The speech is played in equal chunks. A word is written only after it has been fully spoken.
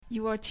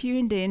You are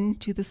tuned in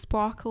to the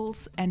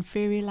Sparkles and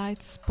Fairy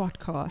Lights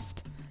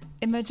podcast.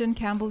 Imogen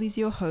Campbell is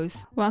your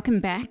host. Welcome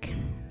back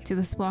to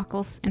the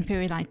Sparkles and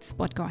Fairy Lights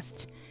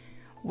podcast,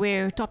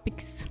 where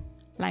topics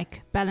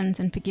like balance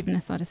and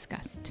forgiveness are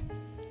discussed.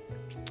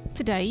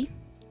 Today,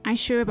 I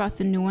share about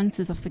the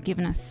nuances of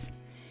forgiveness,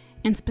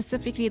 and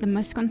specifically the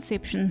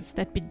misconceptions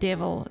that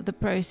bedevil the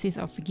process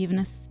of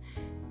forgiveness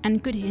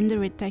and could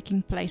hinder it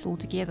taking place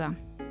altogether.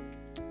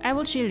 I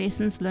will share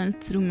lessons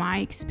learned through my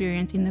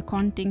experience in the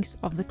context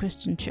of the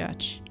Christian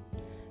church.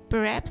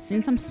 Perhaps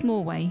in some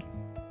small way,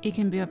 it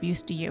can be of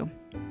use to you.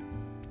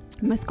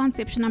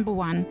 Misconception number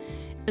 1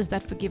 is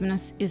that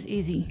forgiveness is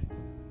easy.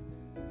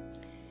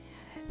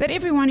 That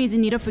everyone is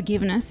in need of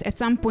forgiveness at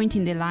some point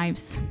in their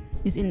lives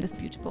is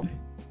indisputable.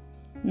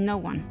 No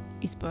one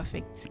is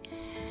perfect.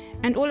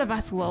 And all of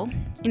us will,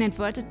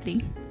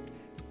 inadvertently,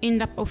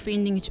 end up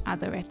offending each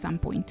other at some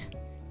point.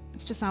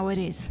 It's just how it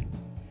is.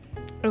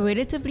 A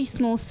relatively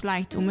small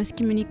slight or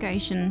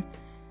miscommunication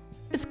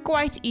is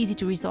quite easy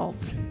to resolve.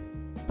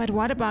 But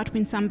what about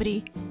when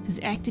somebody has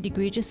acted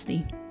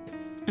egregiously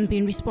and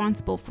been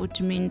responsible for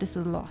tremendous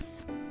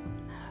loss?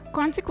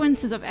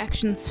 Consequences of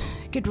actions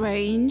could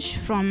range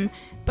from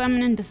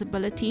permanent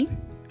disability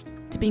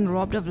to being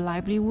robbed of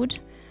livelihood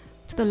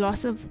to the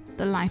loss of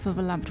the life of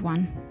a loved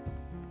one.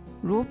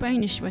 Raw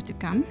pain is sure to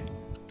come,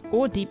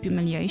 or deep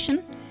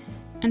humiliation,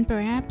 and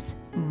perhaps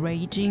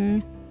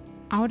raging,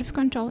 out of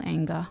control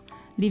anger,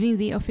 leaving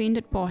the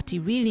offended party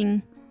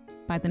reeling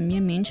by the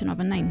mere mention of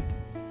a name.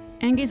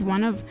 Anger is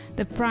one of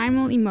the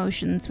primal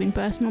emotions when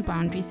personal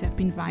boundaries have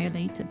been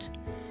violated.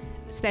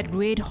 It's that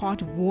red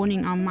hot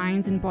warning our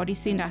minds and bodies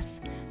send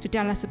us to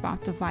tell us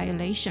about the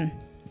violation.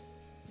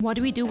 What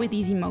do we do with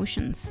these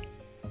emotions?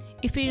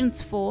 Ephesians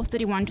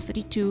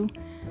 4:31-32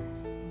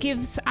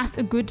 gives us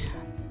a good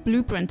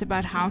blueprint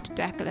about how to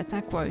tackle it.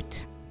 I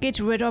quote,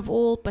 "Get rid of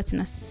all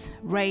bitterness,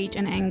 rage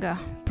and anger,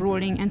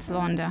 brawling and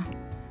slander,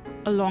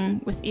 along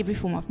with every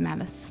form of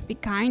malice. Be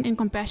kind and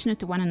compassionate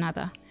to one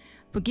another,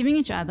 forgiving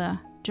each other,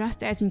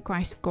 just as in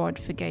Christ God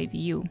forgave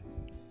you."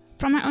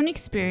 From my own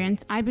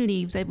experience, I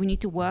believe that we need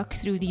to work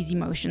through these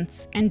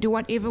emotions and do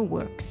whatever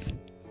works.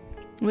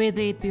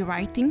 Whether it be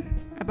writing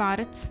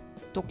about it,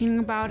 talking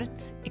about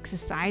it,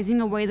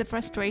 exercising away the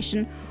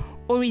frustration,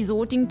 or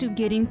resorting to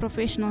getting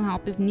professional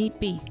help if need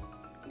be.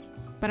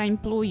 But I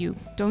implore you,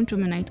 don't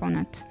ruminate on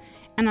it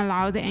and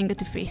allow the anger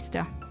to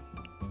fester.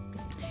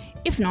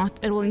 If not,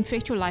 it will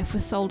infect your life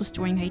with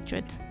soul-destroying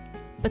hatred,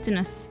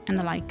 bitterness, and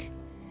the like,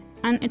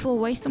 and it will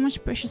waste so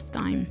much precious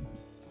time.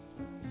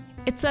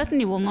 It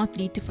certainly will not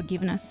lead to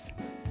forgiveness,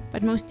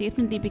 but most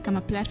definitely become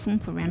a platform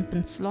for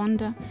rampant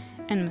slander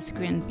and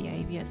miscreant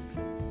behaviors.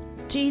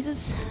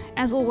 Jesus,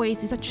 as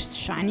always, is such a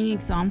shining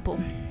example.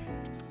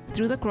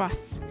 Through the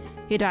cross,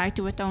 he died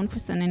to atone for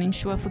sin and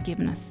ensure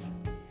forgiveness.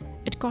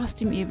 It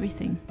cost him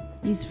everything,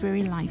 his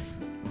very life.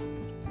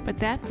 But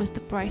that was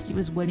the price he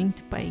was willing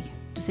to pay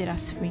to set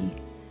us free.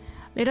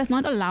 Let us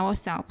not allow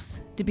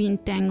ourselves to be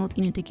entangled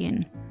in it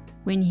again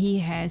when he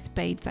has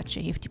paid such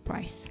a hefty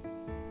price.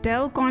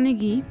 Dale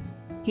Carnegie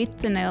hit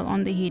the nail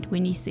on the head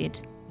when he said,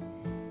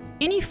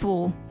 "Any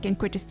fool can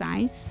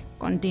criticize,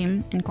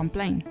 condemn, and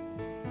complain.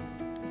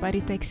 But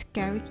it takes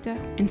character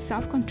and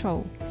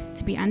self-control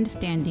to be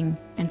understanding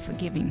and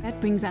forgiving." That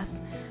brings us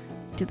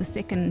to the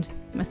second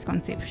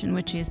misconception,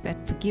 which is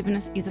that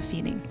forgiveness is a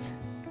feeling.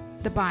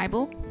 The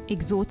Bible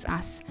exhorts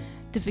us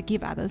to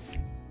forgive others.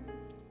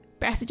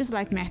 Passages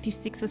like Matthew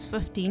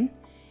 6:15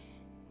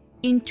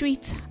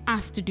 entreat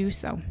us to do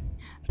so.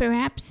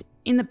 Perhaps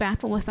in the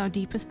battle with our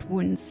deepest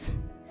wounds,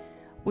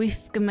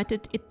 we've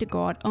committed it to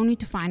God only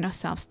to find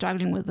ourselves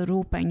struggling with the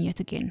raw pain yet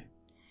again.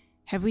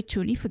 Have we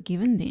truly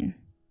forgiven then?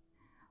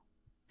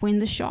 When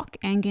the shock,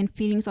 anger, and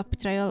feelings of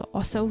betrayal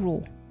are so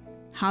raw,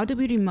 how do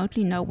we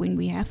remotely know when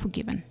we have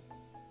forgiven?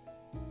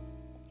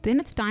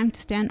 Then it's time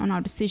to stand on our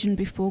decision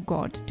before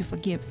God to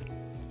forgive.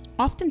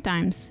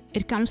 Oftentimes,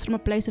 it comes from a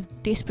place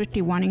of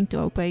desperately wanting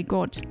to obey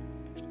God.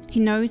 He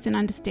knows and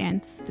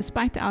understands,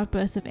 despite the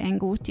outbursts of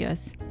anger or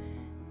tears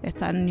that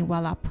suddenly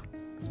well up.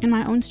 In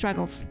my own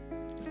struggles,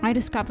 I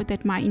discovered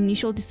that my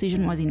initial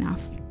decision was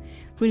enough.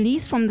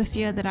 Released from the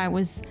fear that I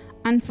was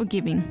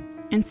unforgiving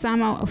and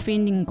somehow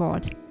offending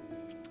God,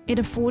 it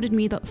afforded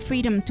me the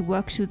freedom to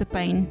work through the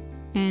pain,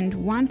 and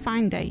one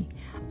fine day,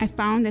 I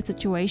found that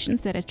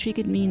situations that had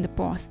triggered me in the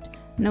past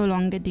no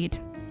longer did.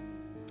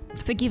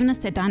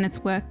 Forgiveness had done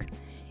its work,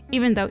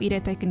 even though it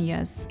had taken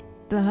years.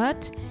 The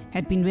hurt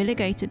had been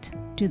relegated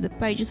to the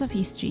pages of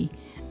history,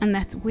 and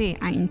that's where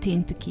I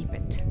intend to keep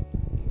it.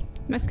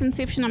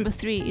 Misconception number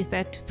 3 is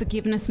that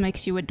forgiveness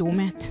makes you a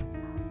doormat.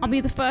 I'll be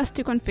the first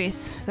to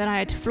confess that I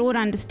had flawed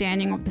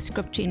understanding of the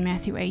scripture in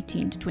Matthew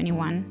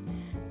 18-21,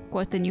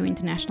 quote the New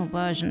International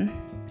Version,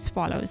 as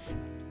follows.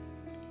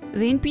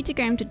 Then Peter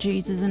came to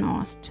Jesus and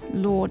asked,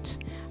 "Lord,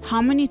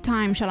 how many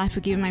times shall I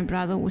forgive my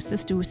brother or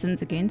sister who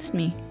sins against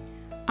me?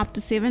 Up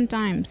to 7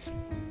 times.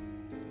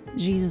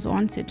 Jesus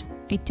answered,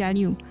 "I tell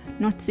you,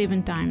 not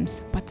 7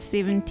 times, but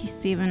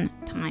 77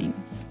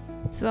 times.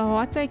 The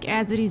heartache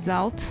as a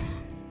result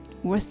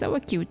was so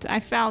acute. I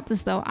felt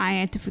as though I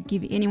had to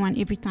forgive anyone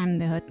every time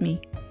they hurt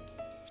me.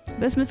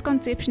 This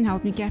misconception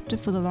held me captive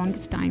for the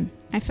longest time.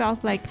 I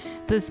felt like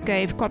this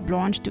gave carte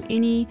blanche to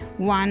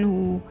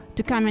anyone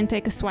to come and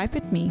take a swipe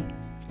at me.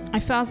 I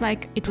felt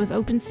like it was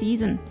open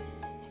season,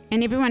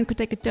 and everyone could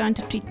take a turn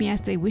to treat me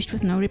as they wished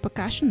with no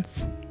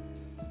repercussions.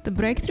 The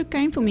breakthrough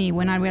came for me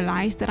when I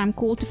realized that I'm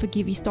called to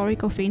forgive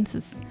historic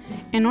offenses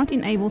and not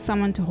enable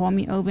someone to harm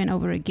me over and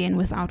over again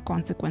without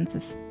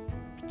consequences.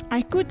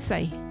 I could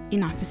say,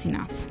 enough is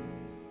enough.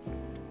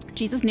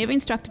 Jesus never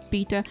instructed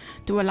Peter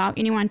to allow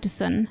anyone to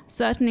sin,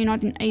 certainly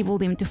not enable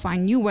them to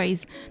find new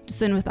ways to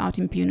sin without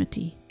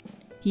impunity.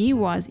 He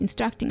was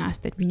instructing us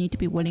that we need to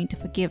be willing to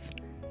forgive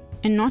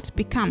and not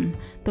become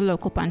the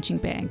local punching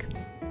bag.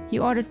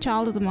 You are a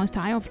child of the Most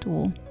High after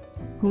all,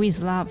 who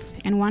is love,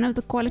 and one of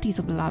the qualities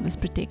of love is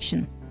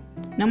protection.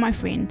 No, my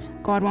friend,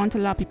 God won't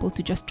allow people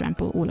to just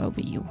trample all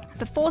over you.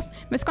 The fourth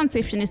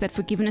misconception is that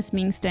forgiveness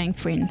means staying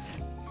friends.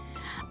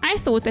 I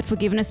thought that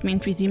forgiveness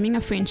meant resuming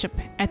a friendship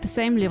at the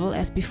same level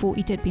as before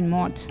it had been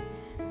marred.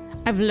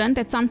 I've learned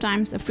that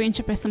sometimes a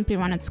friendship has simply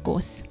run its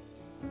course,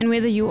 and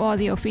whether you are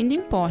the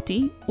offending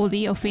party or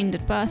the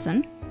offended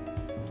person,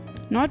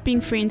 not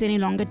being friends any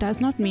longer does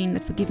not mean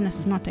that forgiveness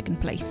has not taken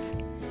place.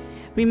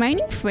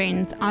 Remaining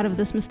friends out of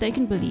this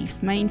mistaken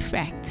belief may in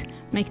fact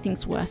make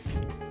things worse.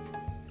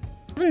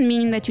 It doesn't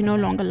mean that you no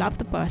longer love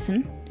the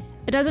person.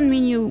 It doesn't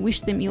mean you wish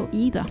them ill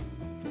either.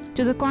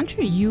 To the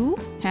contrary, you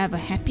have a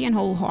happy and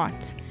whole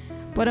heart,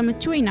 but are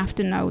mature enough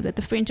to know that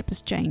the friendship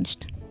has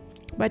changed.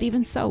 But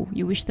even so,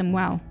 you wish them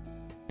well.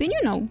 Then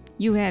you know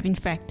you have in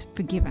fact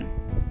forgiven.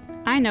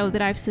 I know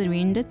that I've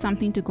surrendered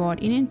something to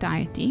God in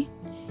entirety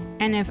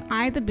and have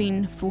either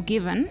been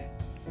forgiven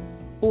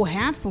or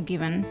have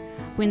forgiven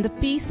when the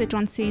peace that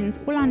transcends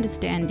all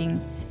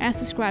understanding, as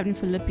described in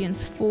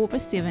Philippians 4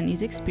 verse 7,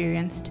 is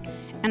experienced,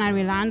 and I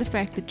rely on the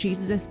fact that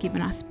Jesus has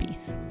given us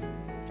peace.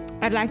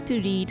 I'd like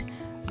to read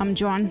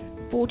John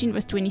 14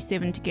 verse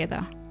 27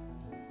 together.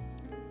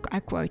 I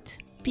quote,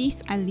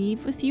 "Peace I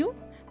leave with you,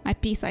 my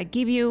peace I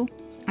give you.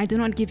 I do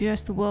not give you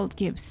as the world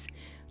gives.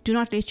 Do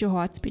not let your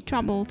hearts be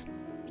troubled,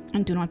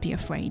 and do not be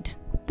afraid."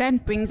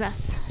 That brings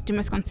us to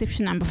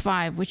misconception number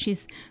 5, which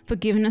is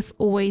forgiveness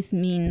always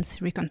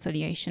means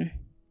reconciliation.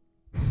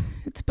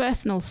 It's a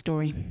personal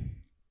story.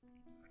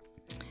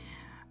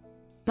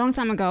 Long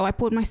time ago, I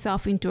poured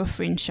myself into a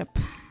friendship.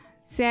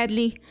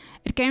 Sadly,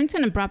 it came to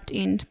an abrupt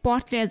end,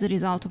 partly as a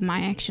result of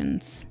my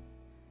actions.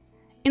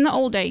 In the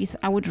old days,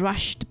 I would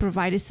rush to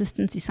provide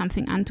assistance if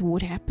something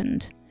untoward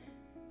happened.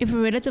 If a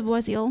relative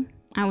was ill,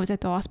 I was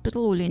at the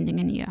hospital or lending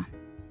an ear.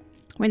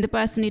 When the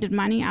person needed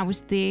money, I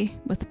was there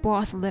with a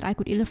parcel that I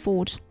could ill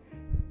afford,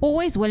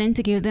 always willing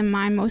to give them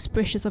my most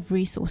precious of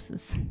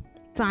resources,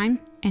 time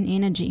and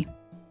energy.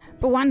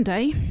 But one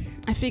day,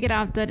 I figured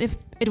out that if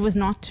it was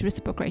not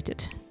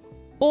reciprocated,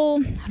 or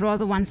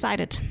rather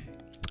one-sided,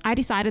 I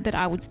decided that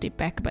I would step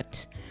back a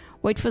bit,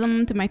 wait for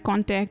them to make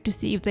contact to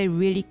see if they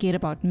really cared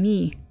about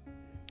me.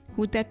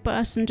 Would that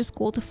person just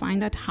call to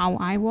find out how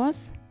I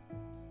was?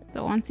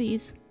 The answer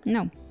is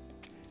no.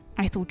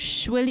 I thought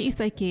surely if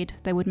they cared,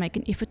 they would make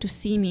an effort to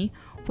see me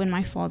when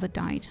my father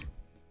died.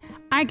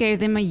 I gave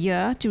them a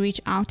year to reach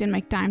out and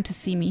make time to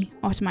see me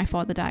after my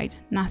father died.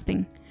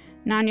 Nothing.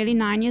 Now, nearly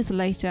 9 years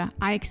later,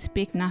 I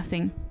expect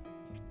nothing.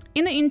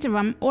 In the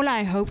interim, all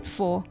I hoped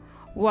for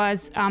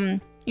was,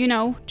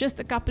 just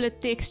a couple of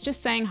texts,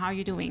 just saying how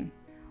you're doing.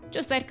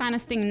 Just that kind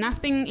of thing.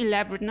 Nothing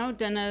elaborate, no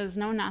dinners,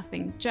 no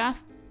nothing.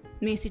 Just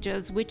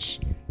messages which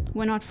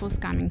were not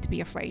forthcoming, to be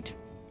afraid.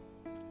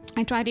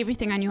 I tried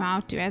everything I knew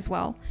how to as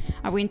well.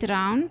 I went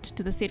around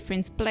to the said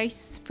friend's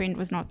place. Friend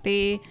was not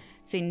there.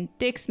 Sent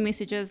text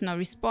messages, no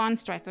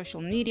response. Tried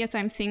social media,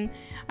 same thing.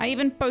 I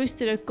even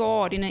posted a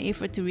card in an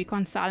effort to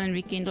reconcile and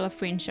rekindle a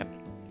friendship,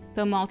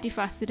 though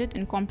multifaceted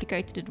and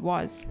complicated it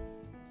was.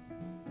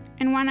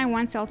 And one I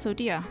once held so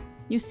dear.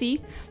 You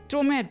see,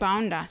 trauma had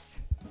bound us,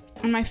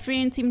 and my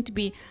friend seemed to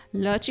be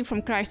lurching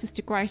from crisis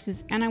to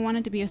crisis, and I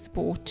wanted to be a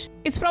support.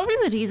 It's probably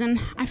the reason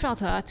I felt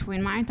hurt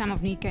when my time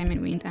of need came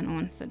and went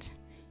unanswered.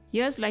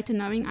 Years later,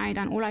 knowing I had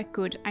done all I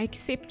could, I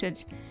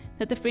accepted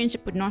that the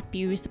friendship would not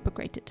be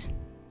reciprocated.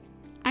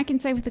 I can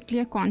say with a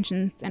clear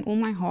conscience and all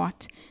my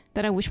heart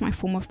that I wish my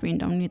former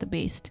friend only the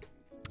best.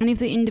 And if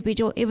the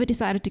individual ever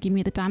decided to give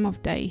me the time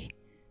of day,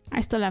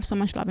 I still have so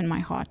much love in my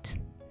heart.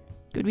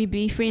 Could we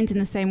be friends in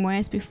the same way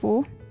as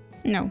before?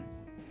 No,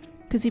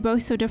 because we're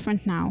both so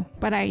different now,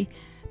 but I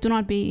do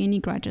not bear any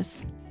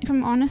grudges. If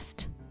I'm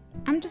honest,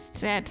 I'm just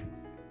sad.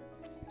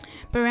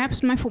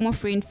 Perhaps my former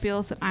friend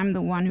feels that I'm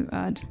the one who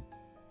erred.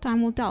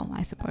 Time will tell,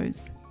 I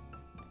suppose.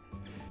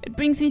 It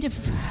brings me to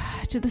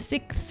the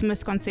 6th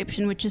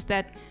misconception, which is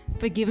that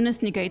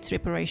forgiveness negates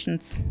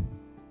reparations.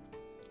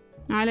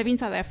 Now, I live in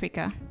South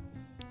Africa,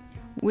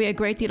 where a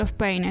great deal of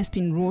pain has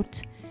been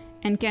wrought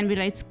and can be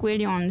laid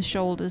squarely on the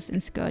shoulders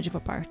and scourge of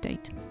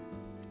apartheid.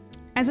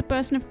 As a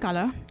person of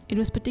color, it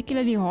was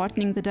particularly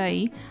heartening the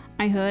day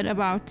I heard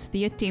about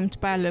the attempt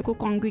by a local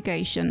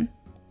congregation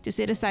to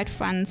set aside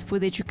funds for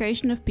the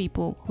education of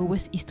people who were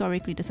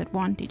historically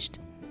disadvantaged.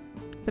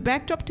 The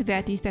backdrop to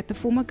that is that the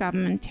former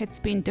government had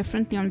spent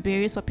differently on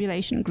various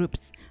population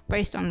groups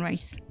based on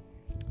race.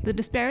 The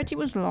disparity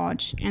was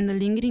large, and the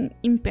lingering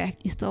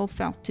impact is still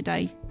felt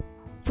today.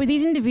 For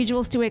these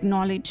individuals to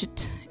acknowledge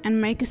it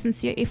and make a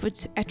sincere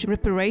effort at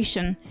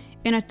reparation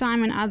in a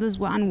time when others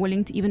were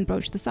unwilling to even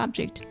broach the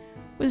subject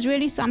was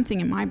really something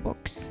in my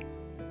books.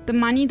 The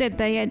money that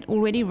they had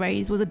already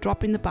raised was a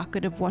drop in the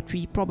bucket of what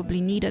we probably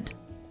needed,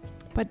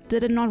 but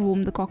did it not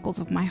warm the cockles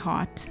of my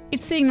heart.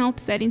 It signaled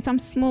that in some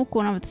small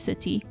corner of the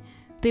city,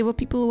 there were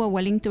people who were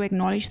willing to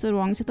acknowledge the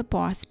wrongs of the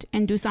past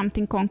and do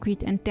something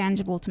concrete and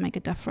tangible to make a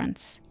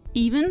difference.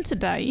 Even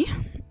today,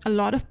 a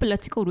lot of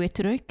political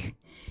rhetoric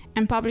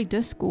and public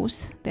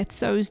discourse that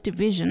sows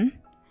division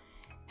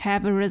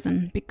have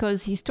arisen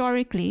because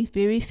historically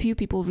very few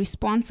people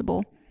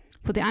responsible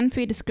for the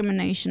unfair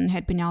discrimination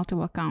had been held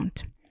to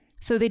account.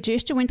 So their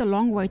gesture went a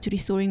long way to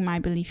restoring my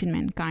belief in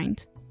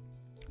mankind.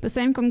 The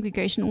same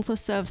congregation also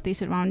serves their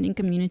surrounding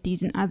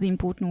communities in other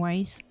important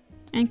ways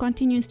and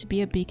continues to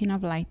be a beacon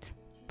of light.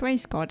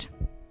 Praise God.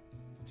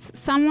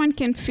 Someone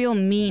can feel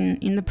mean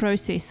in the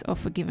process of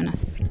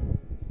forgiveness.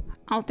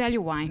 I'll tell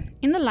you why.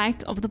 In the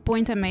light of the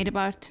point I made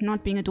about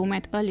not being a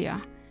doormat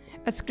earlier,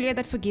 it's clear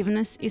that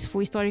forgiveness is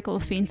for historical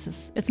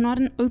offenses. It's not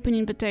an open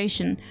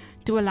invitation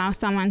to allow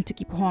someone to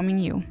keep harming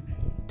you.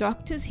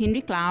 Doctors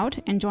Henry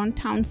Cloud and John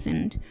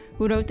Townsend,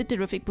 who wrote the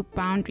terrific book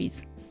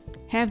Boundaries,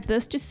 have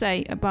this to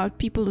say about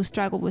people who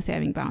struggle with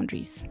having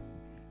boundaries.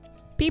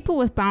 People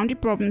with boundary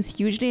problems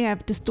usually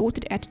have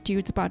distorted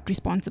attitudes about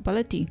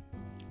responsibility.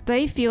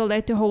 They feel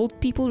that to hold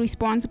people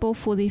responsible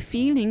for their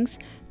feelings,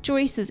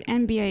 choices,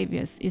 and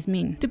behaviors is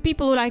mean. To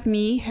people who, like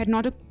me, had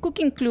not a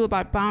cooking clue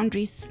about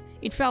boundaries,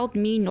 it felt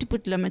mean not to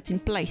put limits in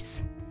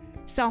place.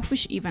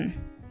 Selfish even.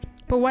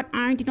 But what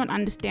I did not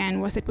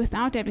understand was that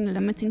without having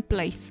limits in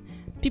place,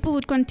 people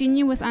would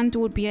continue with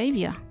untoward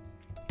behavior.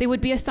 There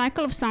would be a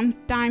cycle of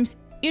sometimes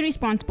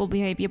irresponsible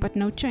behavior but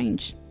no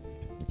change.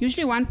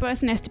 Usually one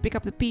person has to pick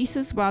up the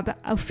pieces while the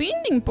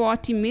offending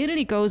party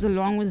merely goes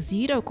along with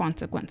zero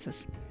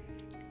consequences.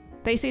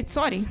 They said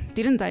sorry,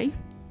 didn't they?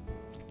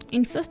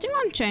 Insisting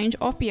on change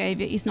of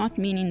behavior is not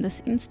mean in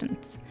this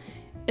instance.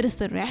 It is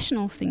the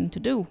rational thing to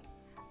do.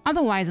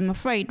 Otherwise, I'm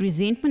afraid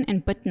resentment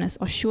and bitterness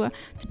are sure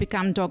to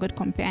become dogged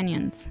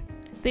companions.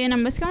 Then a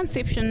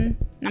misconception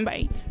number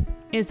 8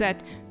 is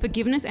that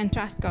forgiveness and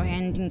trust go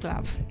hand in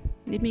glove.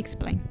 Let me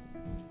explain.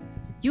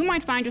 You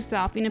might find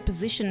yourself in a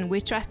position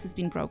where trust has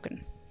been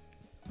broken.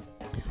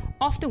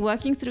 After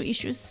working through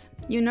issues,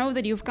 you know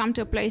that you've come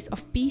to a place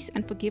of peace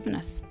and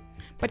forgiveness.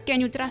 But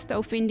can you trust the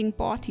offending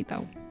party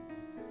though?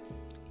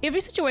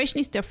 Every situation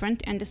is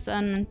different and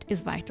discernment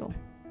is vital.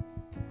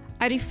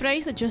 I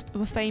rephrase the gist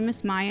of a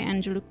famous Maya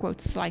Angelou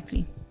quote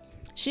slightly.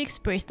 She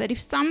expressed that if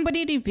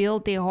somebody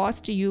revealed their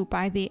hearts to you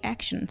by their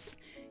actions,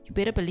 you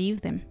better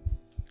believe them.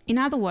 In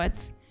other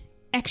words,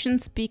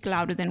 actions speak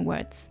louder than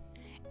words.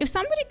 If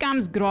somebody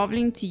comes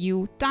groveling to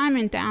you time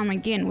and time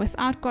again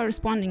without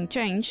corresponding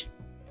change,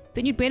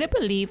 then you better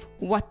believe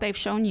what they've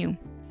shown you.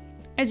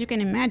 As you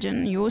can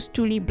imagine, yours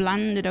truly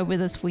blundered over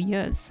this for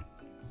years.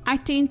 I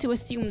tend to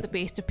assume the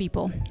best of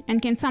people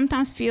and can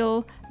sometimes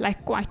feel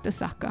like quite the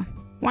sucker.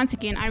 Once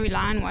again, I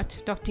rely on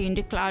what Dr.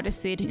 Henry Cloud has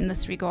said in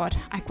this regard.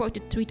 I quote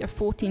a tweet of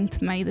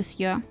 14th May this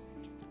year,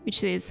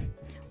 which says,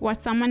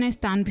 "What someone has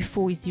done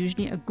before is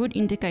usually a good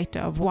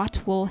indicator of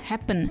what will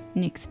happen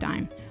next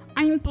time."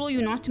 I implore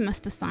you not to miss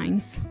the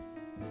signs.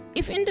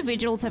 If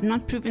individuals have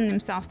not proven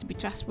themselves to be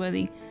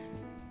trustworthy,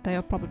 they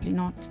are probably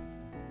not.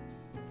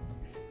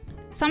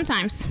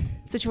 Sometimes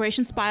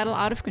situations spiral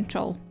out of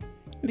control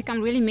and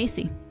become really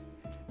messy.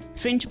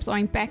 Friendships are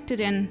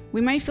impacted, and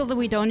we may feel that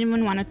we don't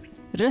even want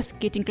to risk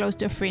getting close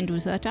to a friend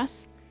who's hurt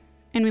us,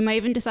 and we may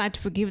even decide to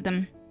forgive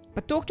them,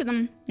 but talk to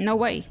them, no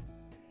way.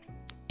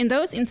 In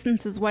those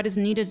instances, what is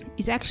needed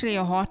is actually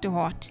a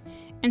heart-to-heart,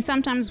 and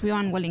sometimes we are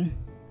unwilling.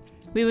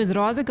 We would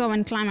rather go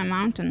and climb a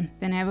mountain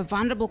than have a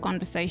vulnerable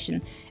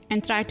conversation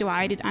and try to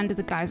hide it under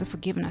the guise of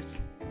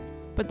forgiveness.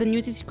 But the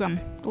news is grim,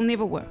 it will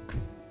never work.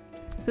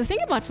 The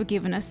thing about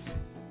forgiveness,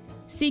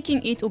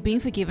 seeking it or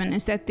being forgiven,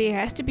 is that there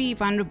has to be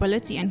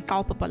vulnerability and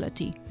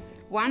culpability.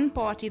 One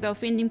party, the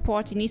offending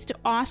party, needs to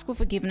ask for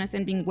forgiveness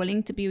and being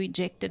willing to be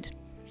rejected.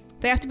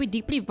 They have to be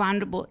deeply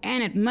vulnerable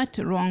and admit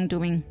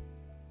wrongdoing.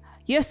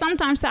 Yes,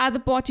 sometimes the other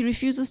party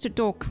refuses to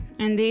talk,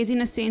 and there is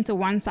in a sense a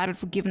one-sided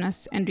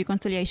forgiveness and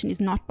reconciliation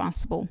is not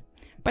possible.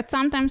 But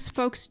sometimes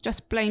folks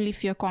just plainly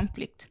fear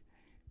conflict.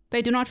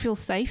 They do not feel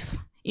safe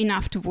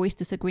enough to voice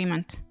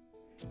disagreement.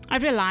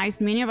 I've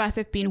realized many of us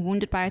have been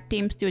wounded by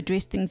attempts to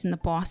address things in the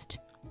past,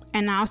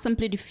 and now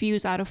simply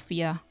refuse out of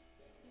fear.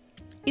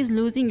 Is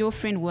losing your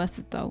friend worth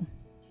it though?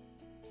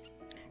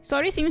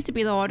 Sorry seems to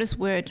be the hardest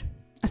word.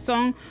 A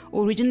song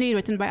originally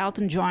written by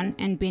Elton John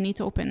and Benny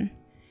Taupin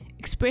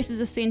expresses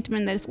a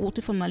sentiment that is all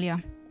too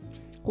familiar.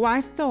 Why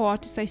is it so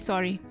hard to say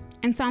sorry,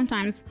 and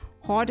sometimes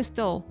harder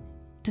still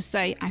to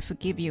say I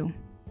forgive you?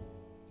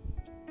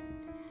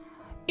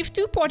 If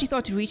two parties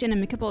are to reach an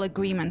amicable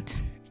agreement,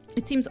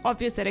 it seems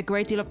obvious that a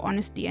great deal of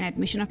honesty and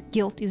admission of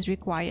guilt is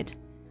required.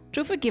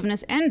 True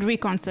forgiveness and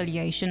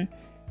reconciliation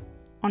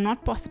are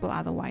not possible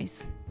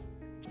otherwise.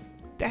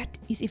 That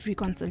is if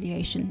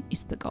reconciliation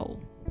is the goal.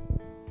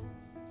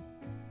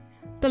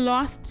 The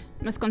last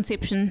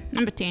misconception,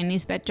 number 10,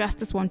 is that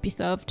justice won't be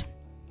served.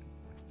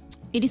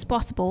 It is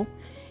possible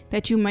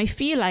that you may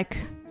feel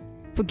like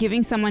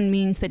forgiving someone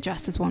means that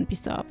justice won't be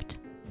served.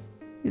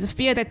 There's a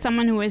fear that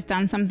someone who has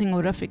done something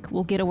horrific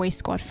will get away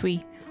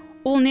scot-free,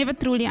 or will never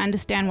truly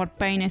understand what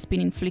pain has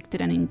been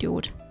inflicted and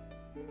endured.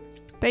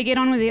 They get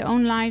on with their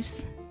own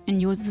lives,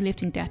 and yours is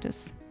left in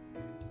tatters.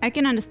 I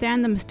can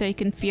understand the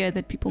mistaken fear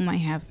that people may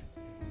have.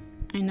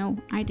 I know,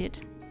 I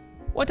did.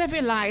 What I've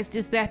realized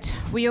is that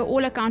we are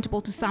all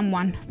accountable to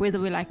someone, whether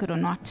we like it or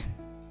not.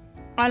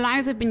 Our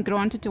lives have been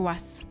granted to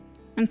us,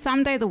 and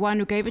someday the one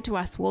who gave it to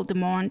us will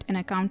demand an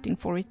accounting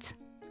for it.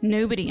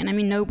 Nobody, and I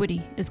mean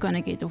nobody, is going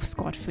to get off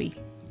scot-free.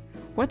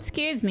 What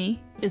scares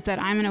me is that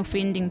I'm an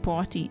offending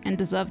party and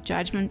deserve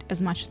judgment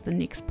as much as the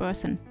next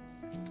person.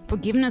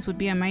 Forgiveness would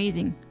be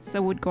amazing,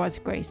 so would God's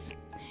grace.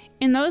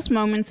 In those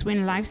moments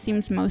when life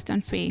seems most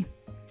unfair,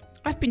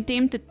 I've been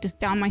tempted to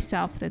tell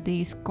myself that there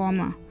is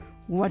karma.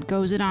 What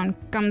goes around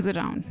comes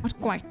around. Not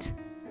quite.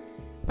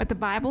 But the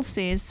Bible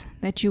says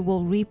that you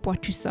will reap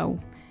what you sow.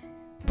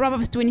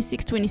 Proverbs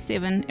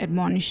 26:27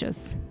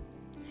 admonishes.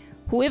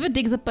 Whoever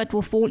digs a pit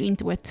will fall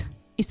into it.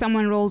 If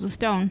someone rolls a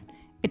stone,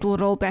 it will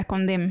roll back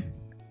on them.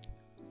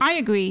 I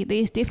agree, there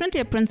is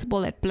definitely a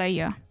principle at play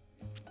here.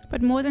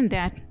 But more than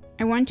that,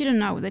 I want you to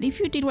know that if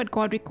you did what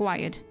God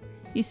required,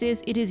 He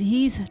says it is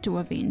His to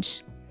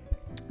avenge.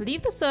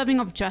 Leave the serving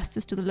of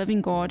justice to the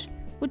living God,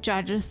 who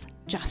judges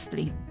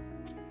justly.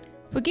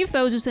 Forgive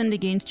those who sinned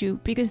against you,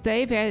 because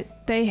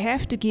they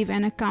have to give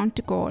an account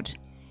to God,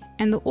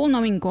 and the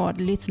all-knowing God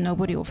lets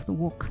nobody off the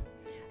hook.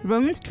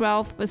 Romans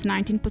 12 verse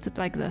 19 puts it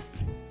like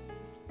this.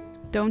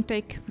 Don't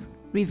take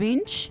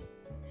revenge,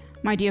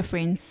 my dear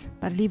friends,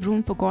 but leave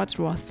room for God's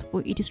wrath,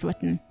 for it is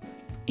written,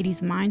 it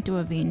is mine to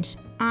avenge.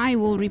 I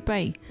will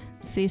repay,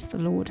 says the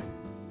Lord.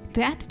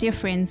 That, dear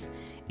friends,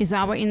 is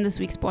our in this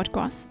week's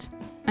podcast.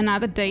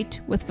 Another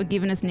date with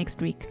forgiveness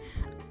next week.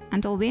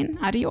 Until then,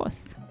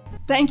 adios.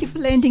 Thank you for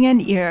lending an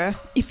ear.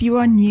 If you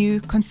are new,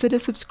 consider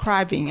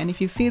subscribing, and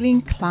if you feel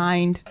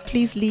inclined,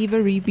 please leave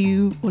a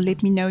review or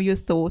let me know your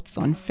thoughts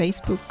on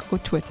Facebook or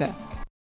Twitter.